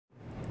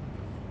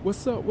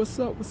What's up? What's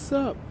up? What's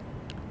up?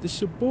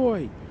 This your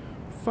boy,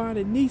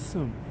 Finding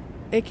Neesum,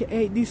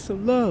 aka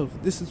Neesum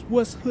Love. This is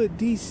wutshood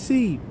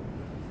DC.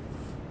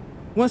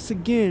 Once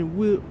again,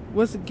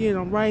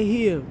 I'm right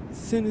here,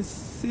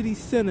 City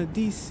Center,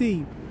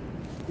 DC.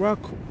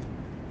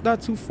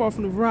 Not too far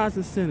from the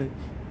Verizon Center.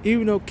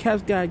 Even though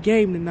Caps got a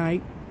game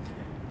tonight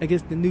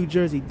against the New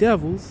Jersey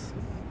Devils,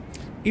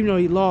 even though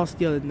he lost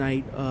the other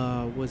night,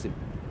 was it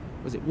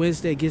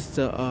Wednesday against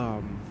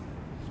the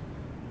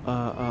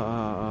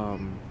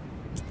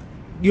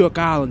New York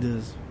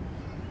Islanders,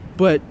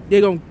 but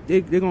they're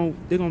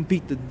gonna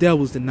beat the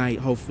Devils tonight.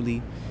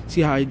 Hopefully,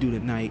 see how they do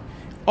tonight.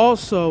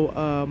 Also,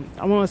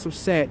 I want some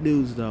sad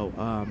news though.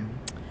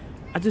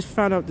 I just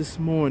found out this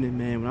morning,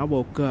 man, when I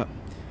woke up.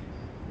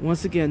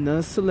 Once again,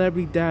 another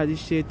celebrity died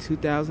this year,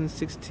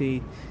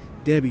 2016.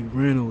 Debbie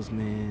Reynolds,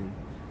 man.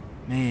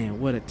 Man,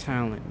 what a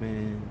talent,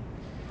 man.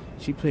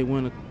 She played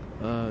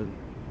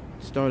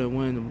started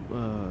one of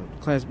the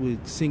class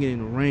with Singing in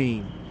the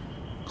Rain.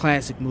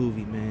 Classic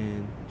movie,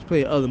 man. She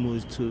played other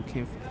movies too.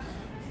 Can't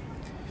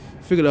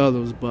figure the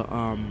others, but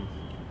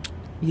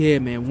yeah,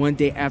 man. One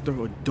day after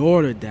her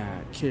daughter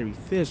died, Carrie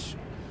Fisher.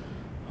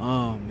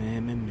 Oh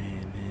man.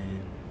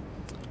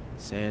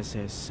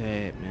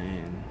 Sad,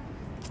 man.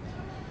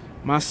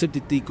 My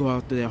sympathy go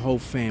out to that whole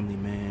family,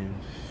 man.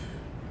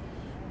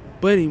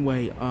 But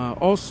anyway,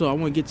 also I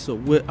want to get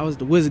to I was at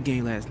the Wizard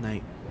game last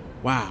night.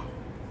 Wow,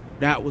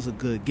 that was a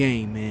good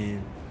game,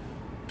 man.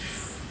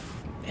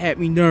 Had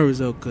me nervous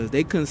though, cause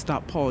they couldn't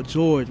stop Paul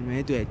George,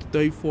 man. They had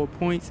 34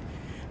 points,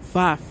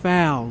 5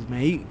 fouls,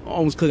 man. He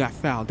almost could have got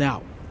fouled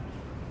out.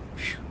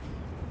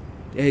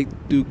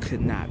 That dude could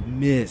not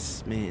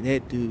miss, man.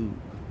 That dude,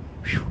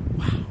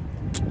 wow.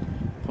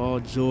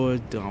 Paul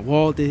George,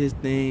 Wall did his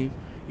thing.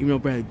 Even though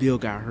Bradley Beal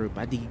got hurt,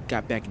 but I think he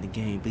got back in the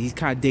game. But he's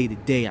kind of day to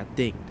day, I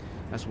think.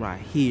 That's what I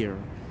hear.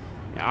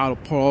 And Otto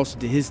Paul also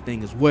did his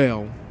thing as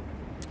well.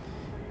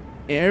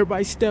 And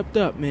everybody stepped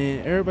up, man.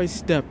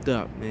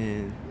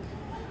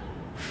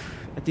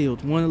 I think it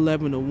was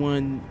 111 to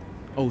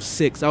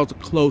 106. That was a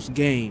close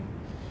game.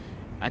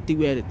 I think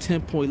we had a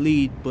 10-point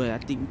lead, but I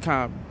think we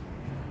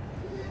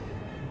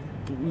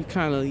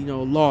kind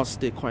of,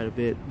 lost it quite a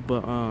bit.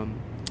 But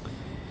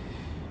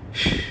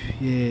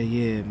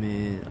yeah,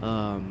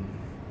 man.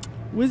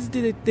 Wizards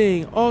did a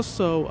thing.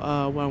 Also,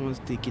 what I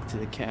wanted to get to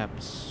the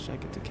Caps. Should I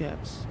get to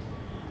Caps?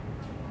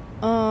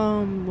 What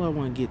I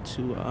want to get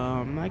to.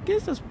 I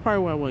guess that's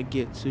probably what I want to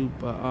get to.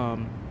 But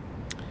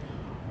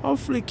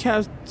hopefully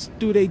Caps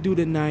do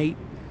tonight.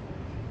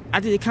 I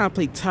think they kind of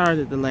played tired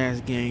of the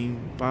last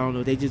game. But I don't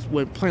know. They just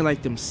weren't playing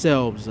like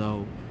themselves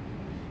though.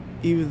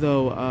 Even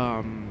though,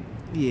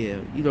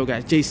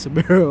 got Jason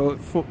Sabera.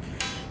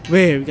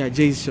 Man, we got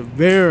Jason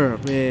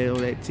Sabera, man, on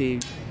that team.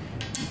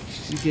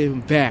 She gave him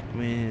back,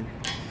 man.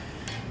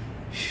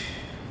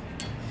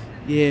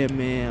 Yeah,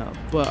 man.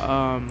 But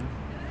I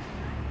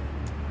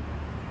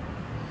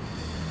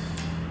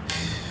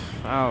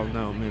don't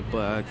know, man.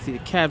 But see, the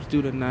Caps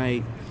do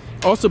tonight.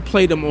 Also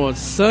played them on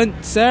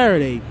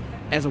Saturday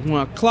as a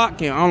 1:00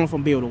 game. I don't know if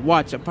I'm be able to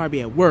watch. I'll probably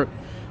be at work.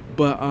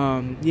 But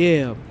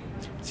yeah,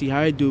 see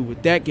how they do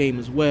with that game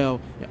as well.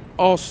 And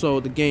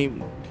also the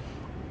game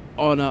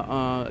on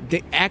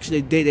they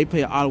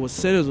play Ottawa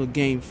Senators on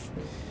game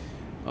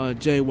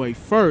January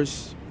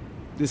 1st.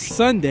 This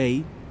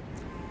Sunday,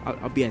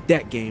 I'll be at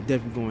that game.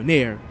 Definitely going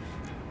there.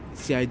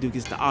 See how they do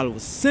against the Ottawa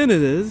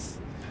Senators.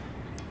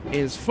 And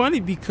it's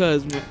funny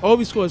because when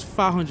Ovi scores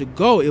 500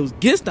 goals, it was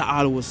against the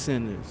Ottawa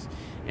Senators.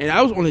 And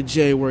I was on the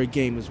January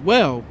game as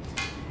well.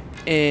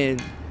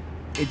 And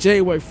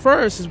January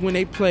 1st is when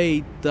they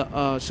played the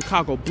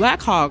Chicago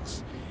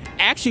Blackhawks.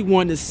 Actually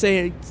won the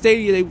stadium.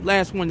 They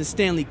last won the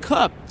Stanley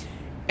Cup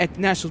at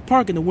the National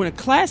Park in the Winter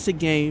Classic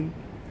game.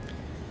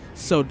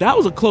 So that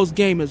was a close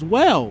game as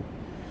well.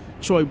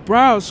 Troy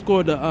Brown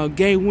scored a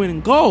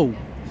game-winning goal.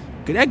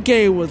 Cause that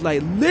game was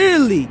like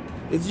literally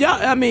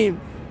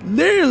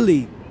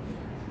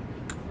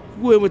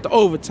went with the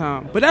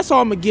overtime. But that's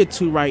all I'm gonna get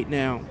to right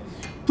now.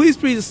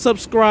 Please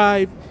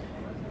subscribe.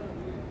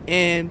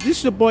 And this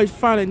is your boy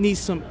Finding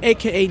Neesum,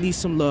 aka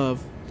Neesum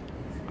Love.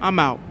 I'm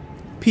out.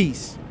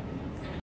 Peace.